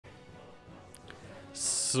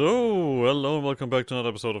So, hello and welcome back to another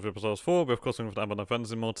episode of EU4. We're of course with Anbennar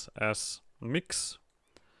fantasy mod as Mykx.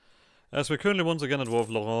 As we're currently once again at war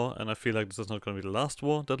with Laurent, and I feel like this is not going to be the last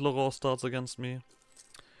war that Laurent starts against me.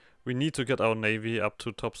 We need to get our navy up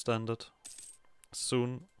to top standard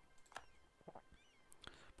soon.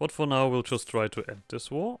 But for now we'll just try to end this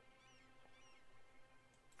war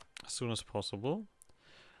as soon as possible.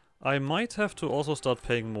 I might have to also start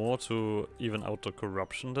paying more to even out the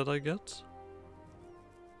corruption that I get.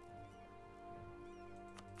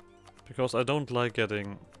 Because I don't like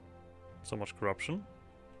getting so much corruption.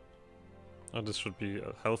 This should be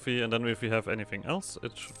healthy, and then if we have anything else,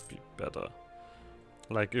 it should be better.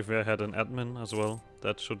 Like if we had an admin as well,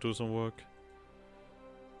 that should do some work.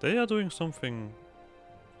 They are doing something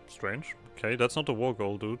strange. Okay, that's not a war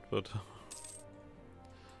goal, dude, but...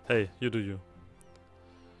 hey, you do you.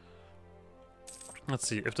 Let's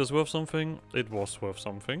see, if this is worth something, it was worth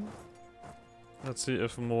something. Let's see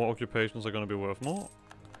if more occupations are gonna be worth more.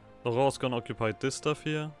 Laurent's gonna occupy this stuff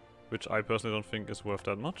here, which I personally don't think is worth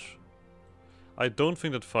that much. I don't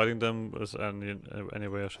think that fighting them is any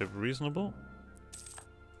way or shape reasonable.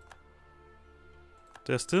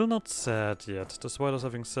 They're still not sad yet. The Swiders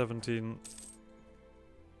having 17%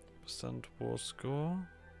 war score.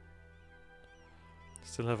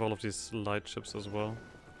 Still have all of these light ships as well.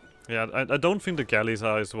 Yeah, I don't think the galleys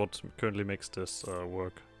is what currently makes this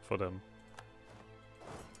work for them.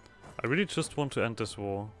 I really just want to end this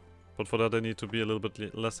war. But for that I need to be a little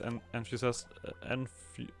bit less enthusiastic.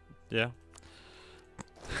 Yeah.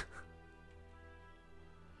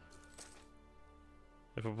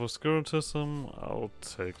 If it was Skirtism, I'll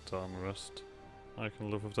take the unrest. I can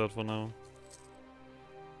live with that for now.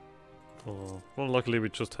 Oh. Well, luckily we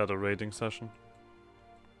just had a raiding session.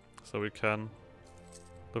 So we can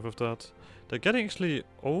live with that. They're getting actually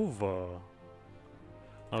over.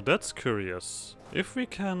 Now that's curious. If we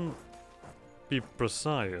can be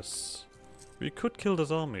precise, we could kill this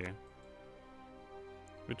army.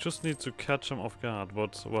 We just need to catch them off guard,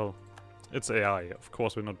 but, well, it's AI. Of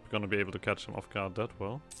course we're not gonna be able to catch them off guard that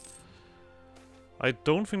well. I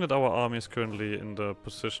don't think that our army is currently in the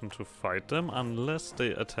position to fight them unless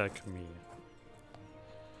they attack me.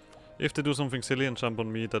 If they do something silly and jump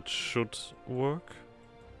on me, that should work.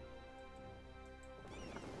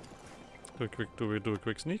 Do we do a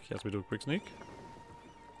quick sneak? Yes, we do a quick sneak.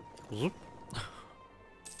 Zoop.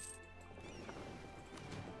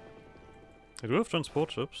 I do have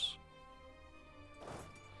transport ships.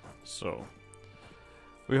 So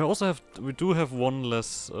we do have one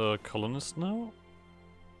less colonist now.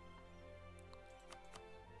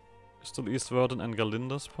 Still Eastwarden and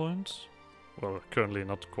Galinda's Point. Well, currently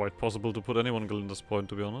not quite possible to put anyone on Galinda's Point,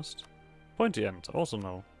 to be honest. Pointy End, also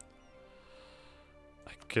no.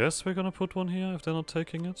 I guess we're gonna put one here if they're not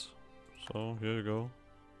taking it. So here you go.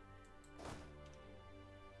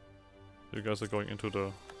 You guys are going into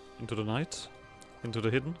the night, into the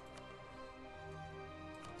hidden.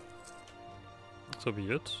 So be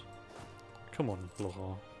it. Come on,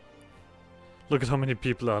 Laurent. Look at how many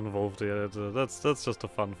people are involved here. That's just a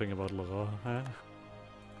fun thing about Laurent. Huh?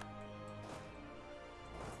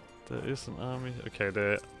 There is an army. Okay,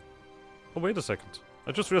 there. Oh wait a second.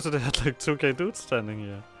 I just realized that they had like 2k dudes standing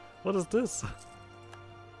here. What is this?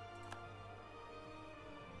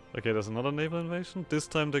 Okay, there's another naval invasion. This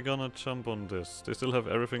time they're gonna jump on this. They still have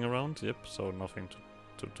everything around. Yep, so nothing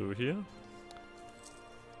to do here.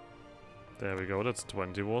 There we go, that's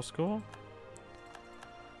 20 war score.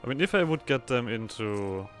 I mean, if I would get them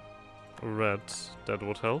into red, that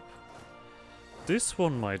would help. This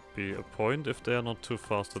one might be a point if they are not too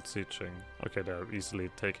fast at sieging. Okay, they're easily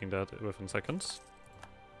taking that within seconds.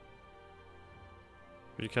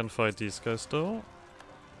 We can fight these guys though.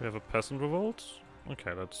 We have a peasant revolt.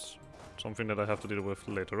 Okay, that's something that I have to deal with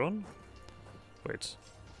later on. Wait,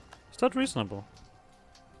 is that reasonable?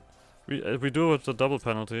 We do it with a double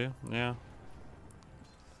penalty, yeah.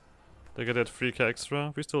 They get that 3k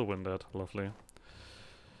extra, we still win that, lovely.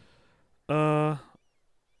 We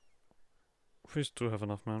do have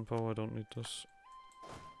enough manpower, I don't need this.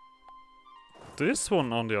 This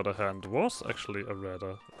one, on the other hand, was actually a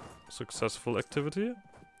rather successful activity.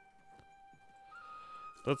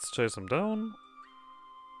 Let's chase them down.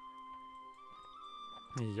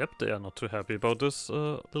 Yep, they are not too happy about this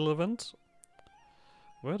little event.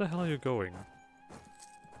 Where the hell are you going?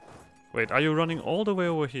 Wait, are you running all the way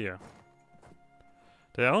over here?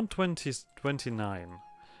 They are on 29.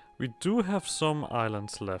 We do have some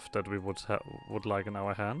islands left that we would like in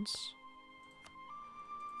our hands.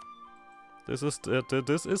 This is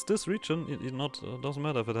this region. It doesn't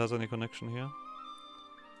matter if it has any connection here.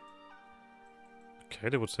 Okay,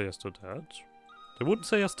 they would say yes to that. They wouldn't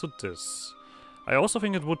say yes to this. I also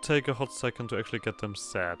think it would take a hot second to actually get them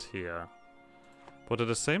sad here. But at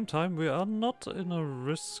the same time, we are not in a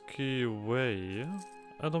risky way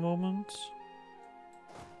at the moment.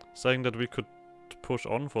 Saying that we could push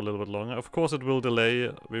on for a little bit longer. Of course it will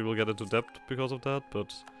delay, we will get into debt because of that,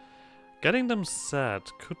 but getting them sad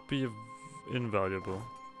could be invaluable.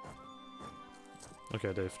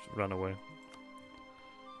 Okay, they've run away.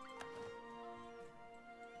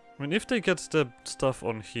 I mean, if they get the stuff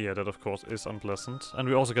on here, that of course is unpleasant. And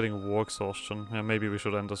we're also getting war exhaustion. Yeah, maybe we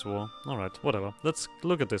should end this war. Alright, whatever. Let's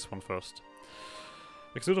look at this one first.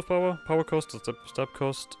 Exude of power, power cost, step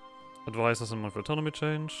cost, advisors and monthly autonomy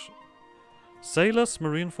change. Sailors,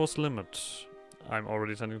 marine force limit. I'm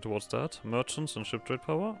already tending towards that. Merchants and ship trade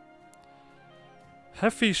power.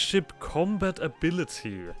 Heavy ship combat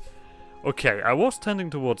ability. Okay, I was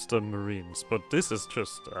tending towards the marines, but this is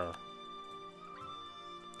just a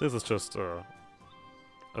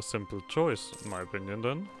simple choice, in my opinion,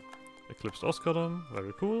 then. Eclipsed Oscadon,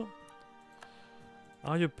 very cool.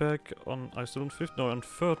 Are you back on... I still on 50? No, on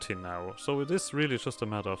 30 now. So it is really just a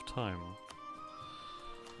matter of time.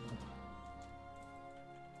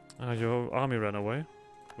 Your army ran away,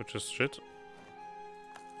 which is shit.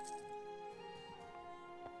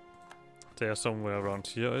 They are somewhere around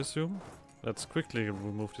here, I assume. Let's quickly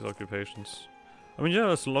remove these occupations. I mean, yeah,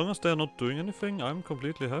 as long as they're not doing anything, I'm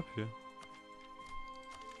completely happy.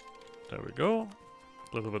 There we go.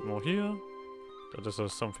 A little bit more here. That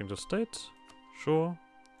is something to state. Sure.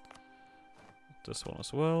 This one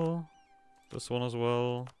as well. This one as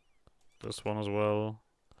well. This one as well.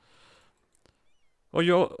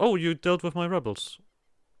 Oh, you dealt with my rebels.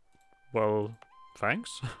 Well,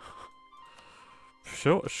 thanks.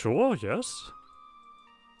 Sure, yes.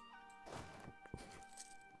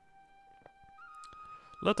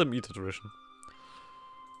 Let them eat attrition.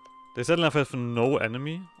 They suddenly have no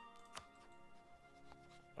enemy.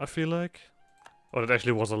 I feel like. Oh, it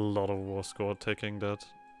actually was a lot of war score taking that.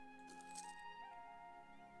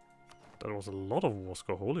 That was a lot of war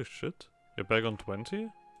score, holy shit. You're back on 20?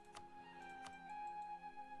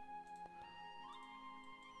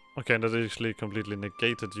 Okay, and that actually completely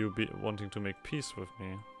negated you wanting to make peace with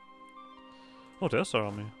me. Oh, there's our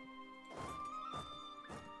army.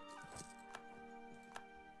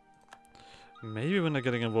 Maybe when they're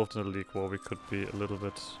getting involved in the League War, we could be a little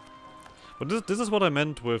bit... But this is what I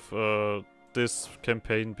meant with this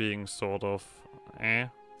campaign being sort of...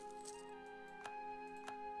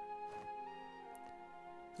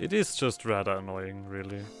 It is just rather annoying,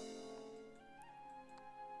 really.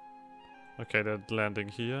 Okay, they're landing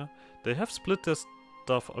here. They have split their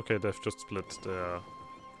stuff. Okay, they've just split their...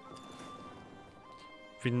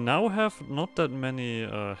 We now have not that many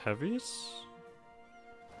heavies.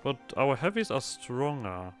 But our heavies are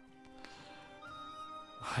stronger.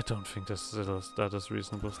 I don't think that is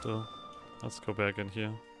reasonable still. Let's go back in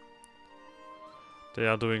here. They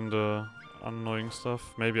are doing the annoying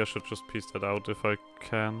stuff. Maybe I should just piece that out if I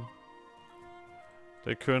can.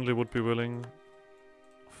 They currently would be willing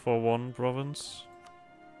for one province.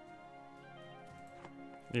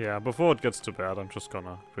 Yeah, before it gets too bad, I'm just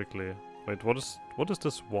gonna quickly... Wait, what is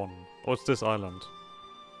this one? Oh, it's this island.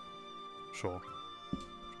 Sure.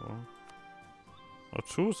 Oh,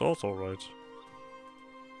 2 is also right.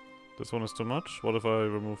 This one is too much. What if I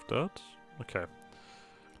remove that? Okay.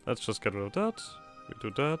 Let's just get rid of that. We do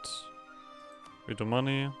that. We do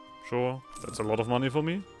money. Sure. That's a lot of money for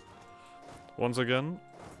me. Once again.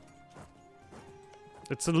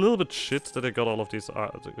 It's a little bit shit that they got all of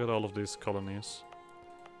these colonies.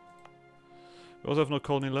 We also have no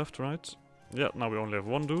colony left, right? Yeah, now we only have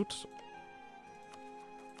one dude.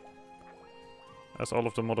 As all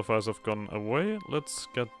of the modifiers have gone away, let's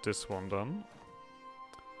get this one done.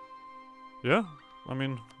 Yeah, I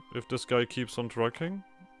mean, if this guy keeps on trucking,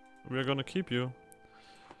 we're gonna keep you.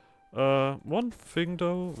 One thing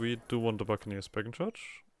though, we do want the Buccaneers back in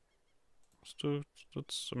charge. I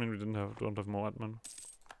mean, we don't have more admin.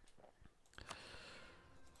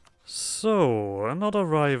 So, another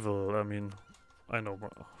rival. I mean, I know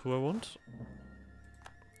who I want.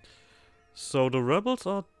 So the rebels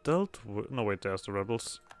are dealt with. No, wait, there's the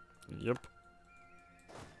rebels. Yep.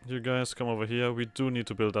 You guys come over here. We do need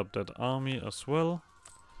to build up that army as well.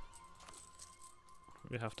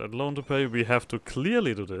 We have that loan to pay. We have to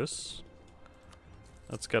clearly do this.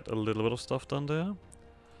 Let's get a little bit of stuff done there.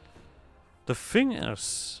 The thing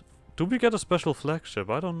is, do we get a special flagship?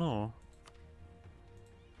 I don't know.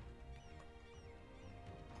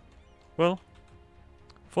 Well,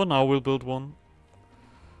 for now we'll build one.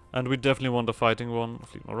 And we definitely want a fighting one.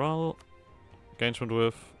 Fleet morale, engagement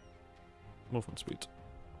with, movement speed.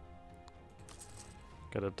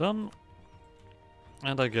 Get it done.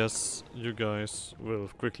 And I guess you guys will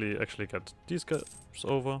quickly actually get these guys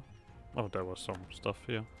over. Oh, there was some stuff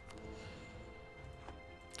here.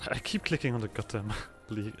 I keep clicking on the goddamn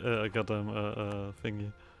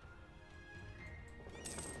thingy.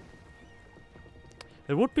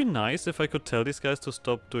 It would be nice if I could tell these guys to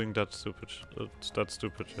stop doing that stupid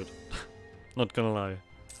shit. Not gonna lie.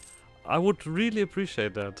 I would really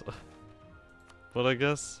appreciate that. But I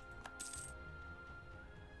guess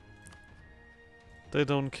they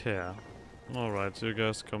don't care. Alright, you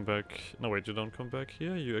guys come back. No wait, you don't come back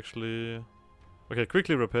here. You actually... Okay,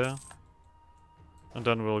 quickly repair. And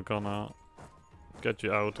then we're gonna get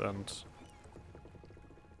you out and...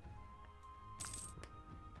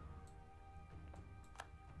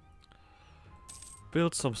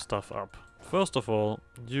 build some stuff up. First of all,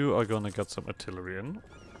 you are gonna get some artillery in.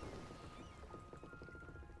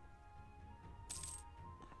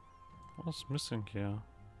 What's missing here?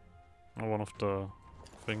 Oh, one of the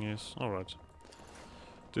thingies. Alright.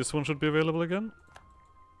 This one should be available again.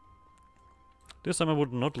 This time I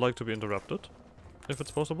would not like to be interrupted. If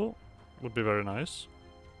it's possible. Would be very nice.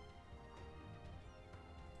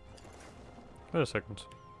 Wait a second.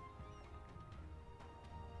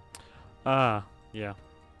 Ah, yeah.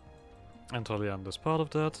 Antralian is part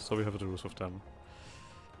of that, so we have to do with them.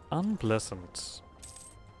 Unpleasant.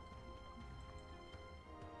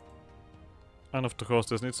 And of course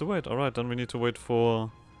this needs to wait. Alright, then we need to wait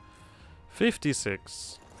for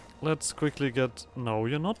 56. Let's quickly get... No,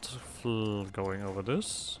 you're not going over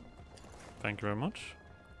this. Thank you very much.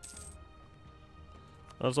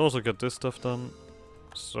 Let's also get this stuff done.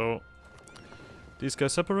 So, these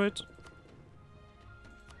guys separate.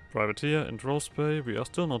 Privateer and Rose Bay. We are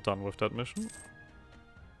still not done with that mission.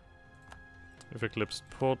 If Eclipse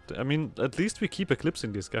port... I mean, at least we keep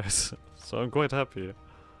eclipsing these guys. So I'm quite happy.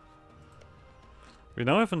 We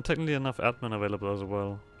now have technically enough admin available as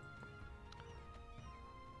well.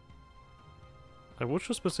 I would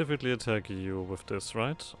just specifically attack you with this,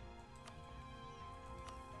 right?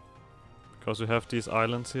 Because we have these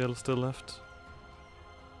islands here still left.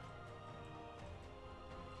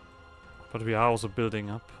 But we are also building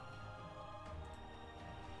up.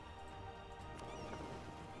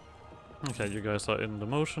 Okay, you guys are in the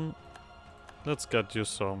motion. Let's get you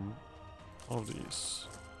some of these.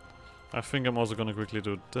 I think I'm also gonna quickly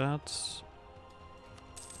do that.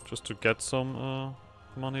 Just to get some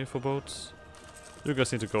money for boats. You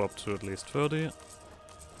guys need to go up to at least 30.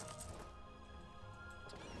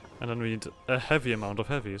 And then we need a heavy amount of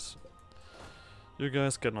heavies. You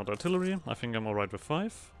guys get not artillery. I think I'm alright with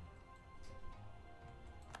 5.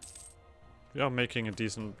 We are making a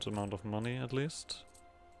decent amount of money at least.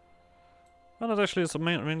 And that actually is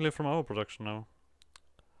mainly from our production now.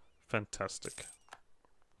 Fantastic.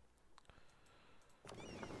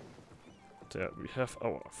 There we have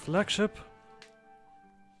our flagship.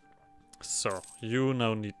 So, you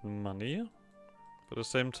now need money. But at the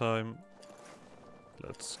same time,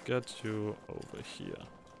 let's get you over here.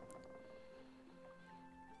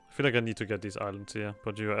 I feel like I need to get these islands here,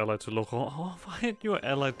 but you're allied to Laurent. Oh, why you're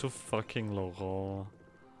allied to fucking Laurent?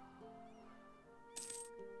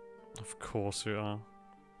 Of course you are.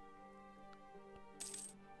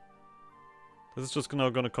 This is just now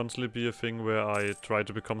gonna constantly be a thing where I try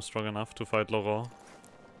to become strong enough to fight Laurent.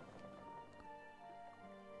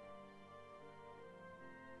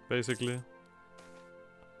 Basically.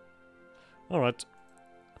 Alright.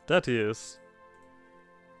 That he is.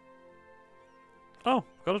 Oh,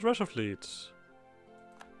 got a treasure fleet.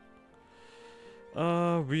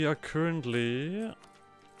 We are currently...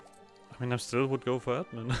 I mean, I still would go for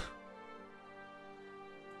admin.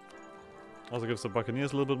 Also gives the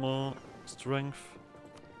Buccaneers a little bit more strength.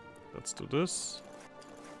 Let's do this.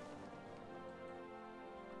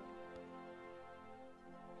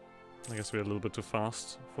 I guess we're a little bit too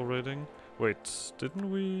fast for raiding. Wait,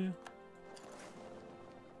 didn't we...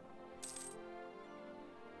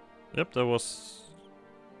 Yep, there was...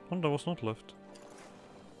 Oh, there was not left.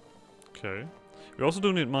 Okay. We also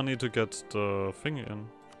do need money to get the thing in.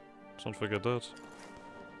 Don't forget that.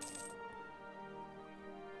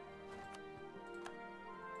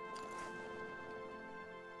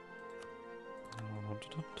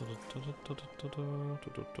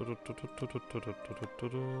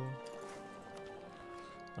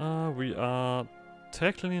 We are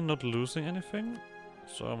technically not losing anything,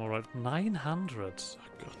 so I'm alright. 900!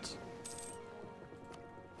 Oh god.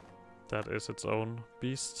 That is its own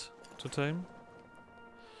beast to tame.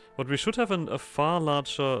 But we should have a far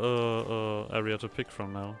larger area to pick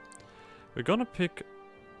from now. We're gonna pick...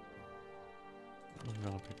 I'm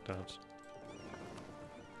gonna pick that.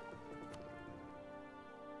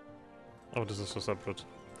 Oh, this is a separate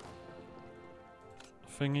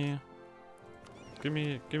thingy.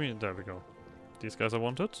 Gimme, there we go. These guys are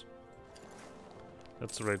wanted.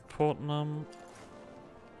 Let's raid Portnam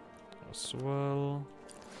as well.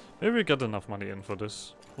 Maybe we get enough money in for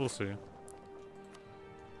this. We'll see.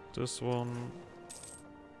 This one.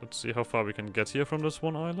 Let's see how far we can get here from this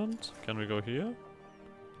one island. Can we go here?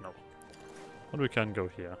 No. But we can go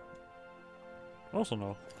here. Also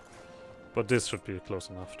no. But this should be close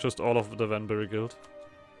enough. Just all of the Vanberry Guild.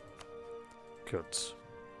 Good.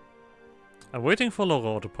 I'm waiting for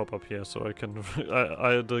Laurent to pop up here so I can...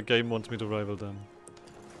 the game wants me to rival them.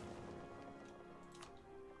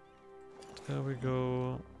 There we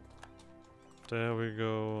go. There we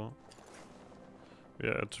go. We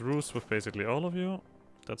are at Roost with basically all of you.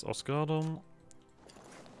 That's Oscardum.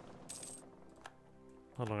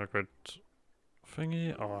 How long a great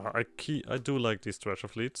thingy? Oh, I do like these treasure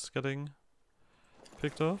fleets getting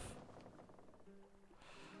picked off.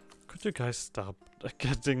 Could you guys stop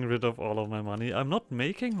getting rid of all of my money? I'm not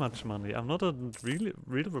making much money. I'm not a real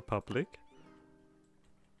republic.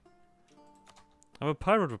 I'm a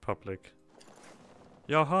pirate republic.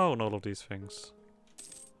 Yaha and all of these things.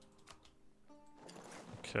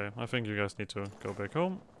 Okay, I think you guys need to go back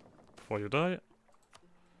home before you die.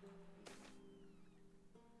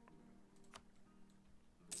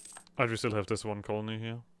 And we still have this one colony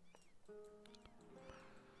here.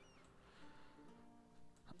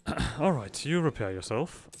 Alright, you repair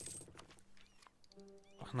yourself.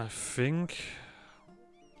 And I think...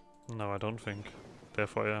 No, I don't think.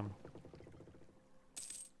 Therefore I am.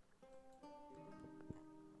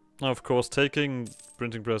 Now, of course, taking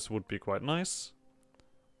printing press would be quite nice.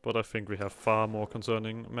 But I think we have far more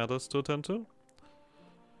concerning matters to attend to.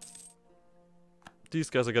 These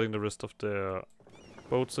guys are getting the rest of their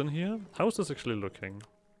boats in here. How is this actually looking?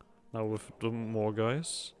 Now with the more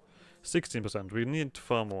guys. 16%. We need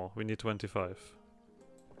far more. We need 25.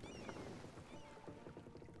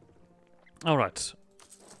 Alright.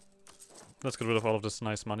 Let's get rid of all of this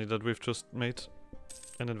nice money that we've just made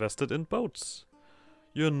and invested in boats.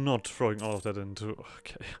 You're not throwing all of that into...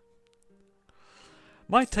 Okay.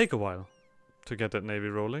 Might take a while to get that navy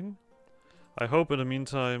rolling. I hope in the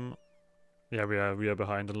meantime... Yeah, we are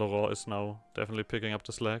behind and Laurent is now definitely picking up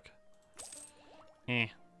the slack.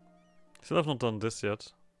 Still have not done this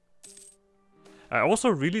yet. I also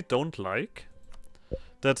really don't like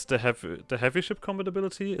that the heavy ship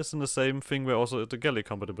compatibility is in the same thing where also the galley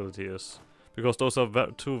compatibility is. Because those are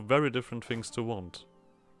two very different things to want.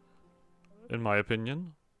 In my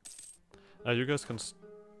opinion. You guys can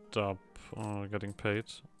stop getting paid.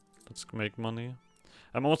 Let's make money.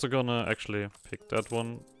 I'm also gonna actually pick that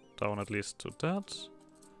one down at least to that.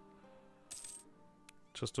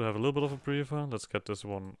 Just to have a little bit of a breather. Let's get this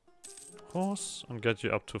one horse and get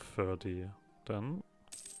you up to 30 then.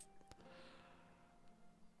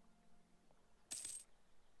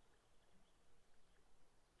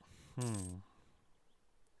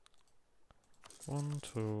 One,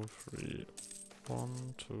 two, three.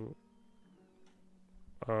 1, 2.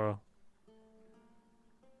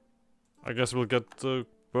 I guess we'll get the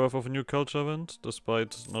birth of a new culture event,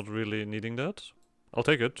 despite not really needing that. I'll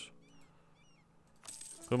take it.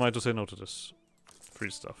 Who am I to say no to this? Free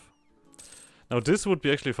stuff. Now this would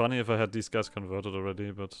be actually funny if I had these guys converted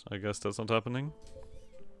already, but I guess that's not happening.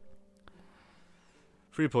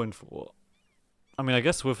 3.4. I mean, I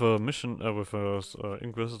guess with a mission, with a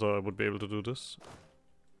Inquisitor I would be able to do this.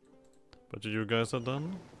 But you guys are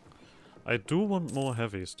done. I do want more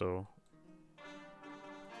heavies though.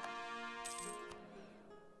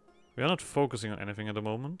 We are not focusing on anything at the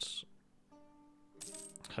moment.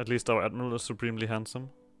 At least our admiral is supremely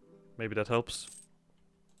handsome. Maybe that helps.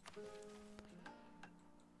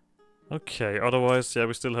 Okay, otherwise, yeah,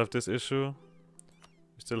 we still have this issue.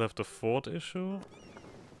 We still have the fort issue.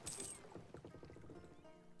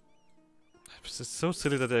 It's so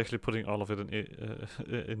silly that they're actually putting all of it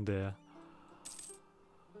in there.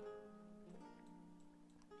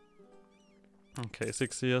 Okay,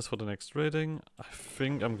 6 years for the next rating. I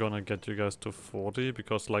think I'm gonna get you guys to 40,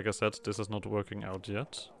 because like I said, this is not working out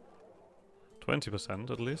yet. 20%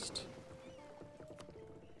 at least.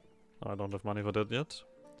 I don't have money for that yet.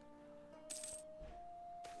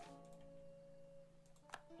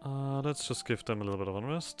 Let's just give them a little bit of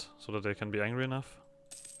unrest, so that they can be angry enough.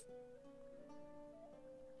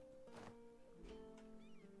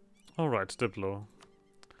 Alright, Diplo.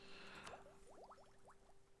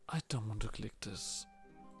 I don't want to click this.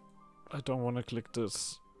 I don't want to click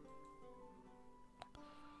this.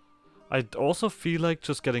 I also feel like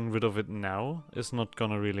just getting rid of it now is not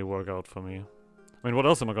gonna really work out for me. I mean, what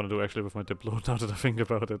else am I gonna do actually with my Diplo now that I think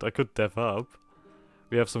about it? I could dev up.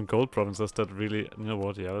 We have some gold provinces that really... You know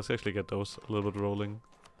what? Yeah, let's actually get those a little bit rolling.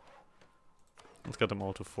 Let's get them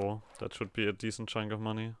all to 4. That should be a decent chunk of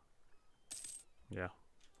money. Yeah.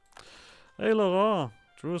 Hey, Laurent!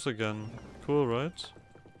 Drew's again. Cool, right?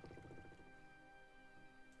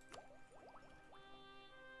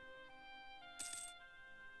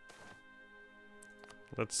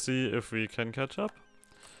 Let's see if we can catch up.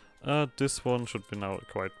 This one should be now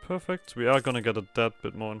quite perfect. We are gonna get a tad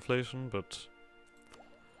bit more inflation, but...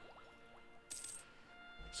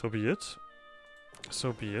 So be it.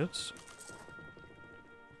 So be it.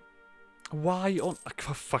 Why on...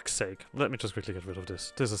 For fuck's sake. Let me just quickly get rid of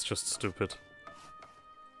this. This is just stupid.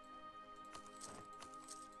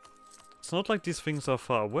 It's not like these things are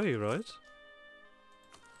far away, right?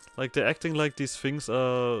 Like, they're acting like these things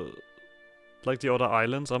are... Like the other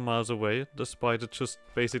islands are miles away, despite it just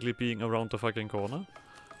basically being around the fucking corner.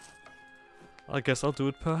 I guess I'll do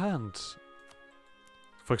it per hand.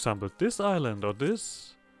 For example, this island, or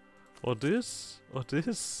this, or this, or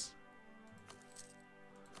this.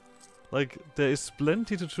 Like, there is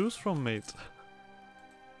plenty to choose from, mate.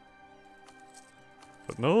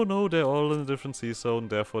 But no, they're all in a different sea zone,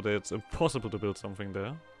 therefore it's impossible to build something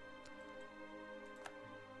there.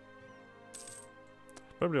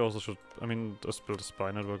 Probably also should, I mean, just build a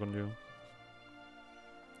spy network on you.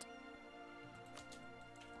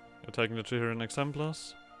 Attacking the Chihiran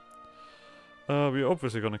exemplars. We're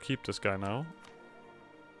obviously gonna keep this guy now.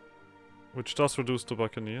 Which does reduce the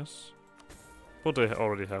Buccaneers. But they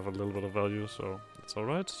already have a little bit of value, so it's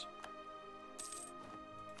alright.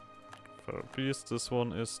 For beast, this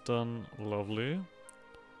one is done. Lovely.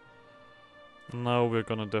 Now we're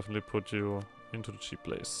gonna definitely put you into the cheap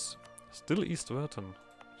place. Still East Verton.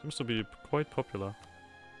 Seems to be quite popular.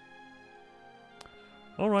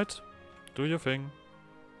 Alright, do your thing.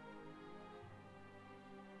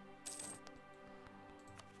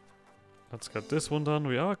 Let's get this one done.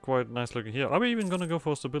 We are quite nice looking here. Are we even gonna go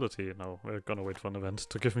for stability? No, we're gonna wait for an event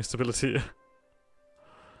to give me stability.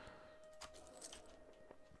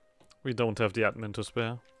 We don't have the admin to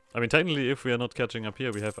spare. I mean, technically, if we are not catching up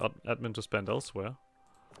here, we have admin to spend elsewhere.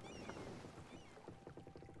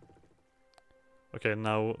 Okay,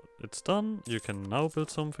 now it's done. You can now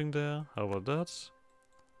build something there. How about that?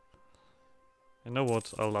 You know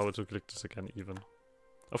what? I'll allow it to click this again even.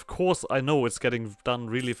 Of course I know it's getting done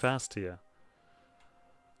really fast here.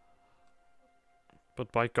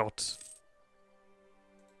 But by God.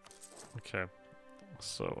 Okay.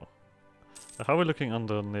 So. How are we looking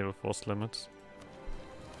under naval force limit?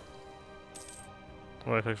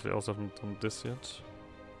 Oh, I actually also haven't done this yet.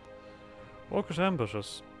 Orcish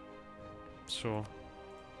ambushes. Sure.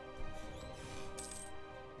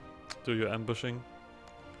 Do your ambushing.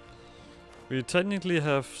 We technically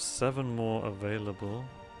have 7 more available.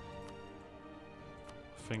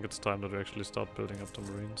 I think it's time that we actually start building up the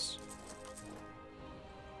Marines.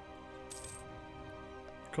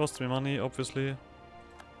 Costs me money, obviously.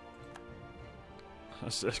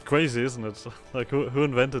 It's crazy, isn't it? Like, who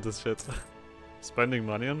invented this shit? Spending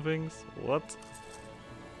money on things? What?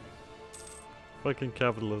 Fucking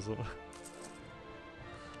capitalism.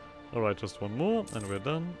 Alright, just one more, and we're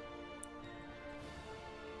done.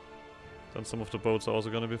 Then some of the boats are also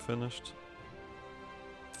gonna be finished.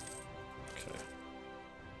 Okay.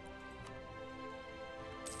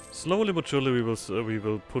 Slowly but surely we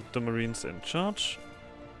will put the Marines in charge.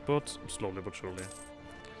 But slowly but surely.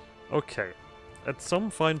 Okay. At some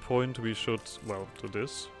fine point we should, well, do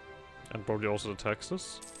this. And probably also the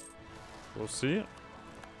taxes. We'll see.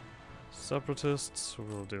 Separatists,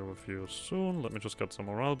 we'll deal with you soon. Let me just get some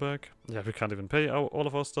morale back. Yeah, we can't even pay all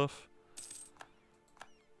of our stuff.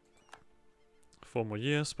 4 more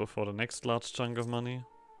years before the next large chunk of money.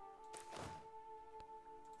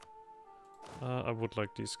 I would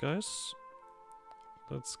like these guys.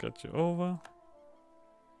 Let's get you over.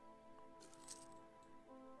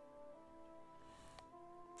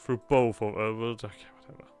 Through both of okay,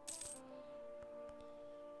 whatever.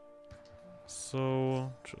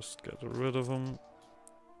 So, just get rid of them.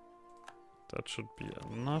 That should be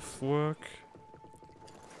enough work.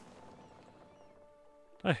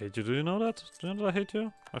 I hate you, do you know that? Do you know that I hate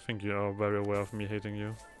you? I think you are very aware of me hating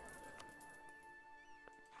you.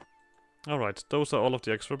 Alright, those are all of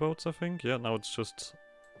the extra boats, I think. Yeah, now it's just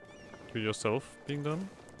you yourself being done.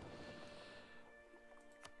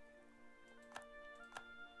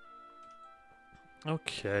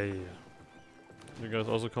 Okay. You guys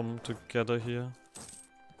also come together here.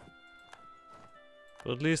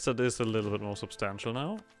 But at least that is a little bit more substantial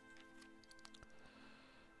now.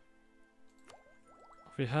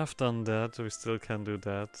 We have done that, we still can do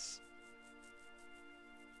that.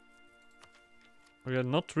 We are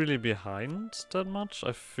not really behind that much.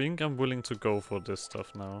 I think I'm willing to go for this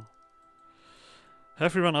stuff now.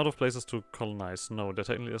 Have we run out of places to colonize? No, there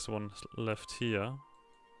technically is one left here.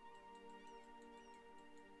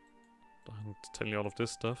 And technically all of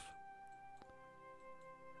this stuff.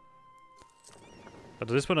 At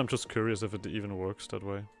this point I'm just curious if it even works that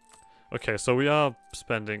way. Okay, so we are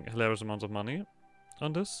spending hilarious amounts of money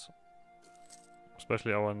on this.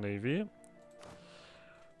 Especially our navy.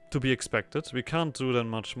 To be expected. We can't do that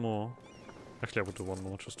much more. Actually I would do one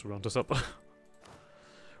more just to round this up.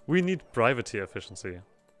 We need privateer efficiency,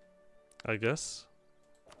 I guess.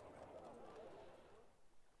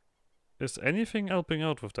 Is anything helping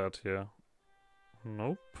out with that here?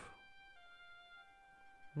 Nope.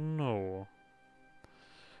 No.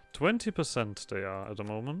 20% they are at the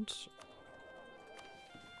moment.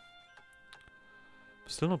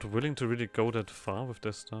 Still not willing to really go that far with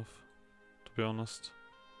this stuff, to be honest.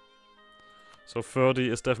 So 30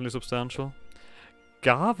 is definitely substantial.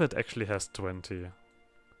 Garvet actually has 20.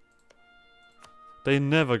 They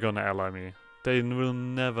never gonna ally me. They will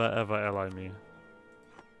never ever ally me.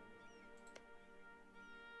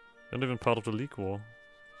 They're not even part of the League War.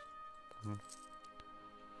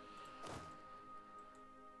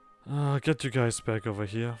 Get you guys back over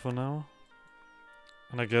here for now.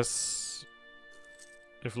 And I guess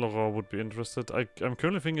if Laurent would be interested, I'm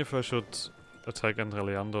currently thinking if I should attack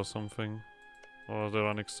Andreliander or something. Or the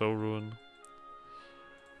Ranixo ruin.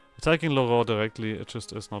 Attacking Laurent directly, it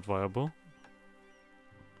just is not viable.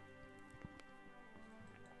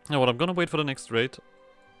 Yeah, well, I'm gonna wait for the next raid.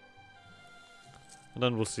 And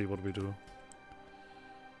then we'll see what we do.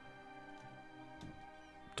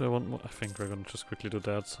 Do I want more? I think we're gonna just quickly do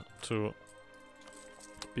that to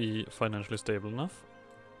be financially stable enough.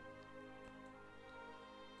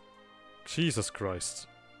 Jesus Christ.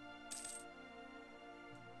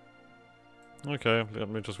 Okay, let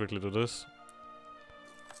me just quickly do this.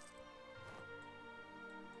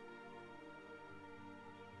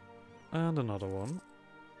 And another one.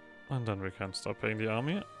 And then we can start paying the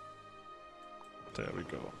army. There we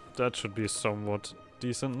go. That should be somewhat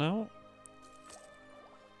decent now.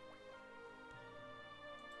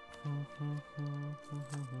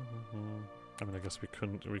 I mean, I guess we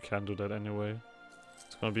can do that anyway.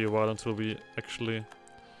 It's gonna be a while until we actually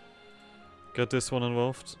get this one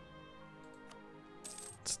involved.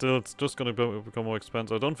 Still, it's just gonna become more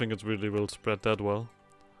expensive. I don't think it really will spread that well.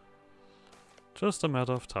 Just a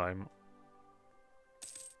matter of time.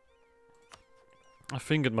 I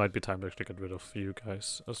think it might be time to actually get rid of you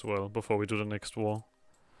guys as well before we do the next war.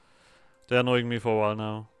 They're annoying me for a while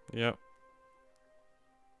now. Yeah.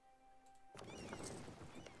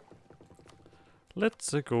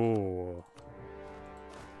 Let's go.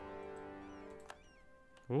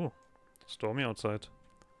 Ooh, stormy outside.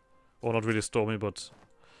 Or not really stormy, but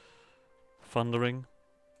thundering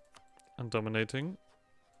and dominating.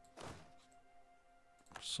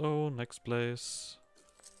 So, next place.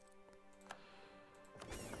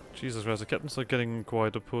 Jesus Christ, the captains are getting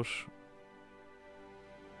quite a push.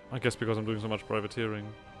 I guess because I'm doing so much privateering.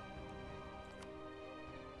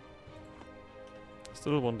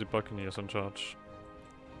 Still want the Buccaneers in charge.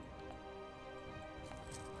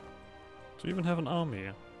 Do you even have an army?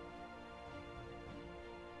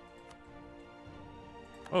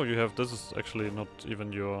 Oh, you have... This is actually not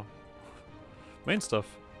even your main stuff.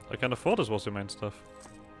 I kind of thought this was your main stuff.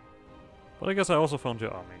 But I guess I also found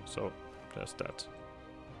your army, so there's that.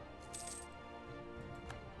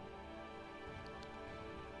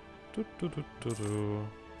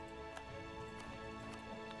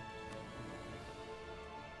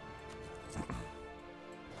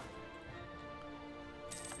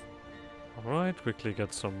 Alright, quickly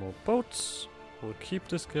get some more boats. We'll keep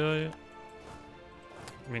this guy.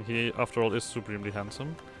 I mean, he, after all, is supremely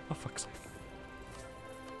handsome. Oh, fuck's sake.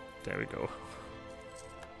 There we go.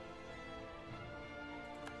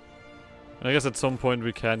 And I guess at some point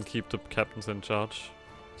we can keep the captains in charge.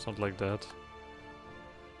 It's not like that.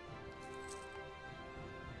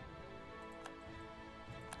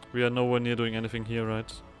 We are nowhere near doing anything here,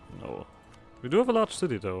 right? No. We do have a large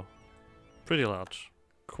city, though. Pretty large.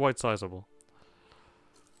 Quite sizable.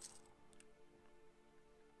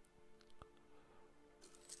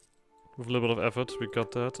 With a little bit of effort, we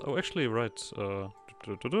got that. Oh, actually, right.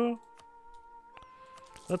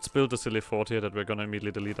 Let's build a silly fort here that we're gonna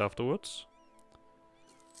immediately delete afterwards.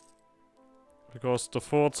 Because the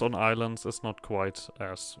forts on islands is not quite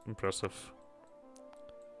as impressive.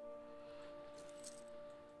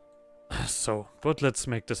 So, but let's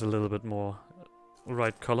make this a little bit more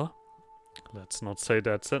right color. Let's not say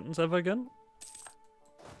that sentence ever again.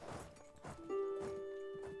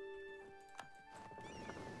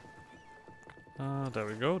 There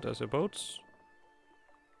we go. There's your boats.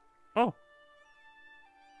 Oh.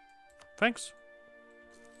 Thanks.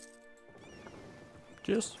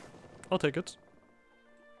 Cheers. I'll take it.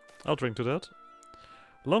 I'll drink to that.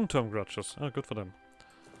 Long-term grudges. Oh, good for them.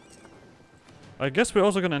 I guess we're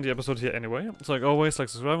also gonna end the episode here anyway. It's like always, like,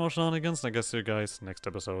 subscribe more shenanigans, and I guess see you guys next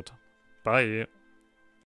episode. Bye.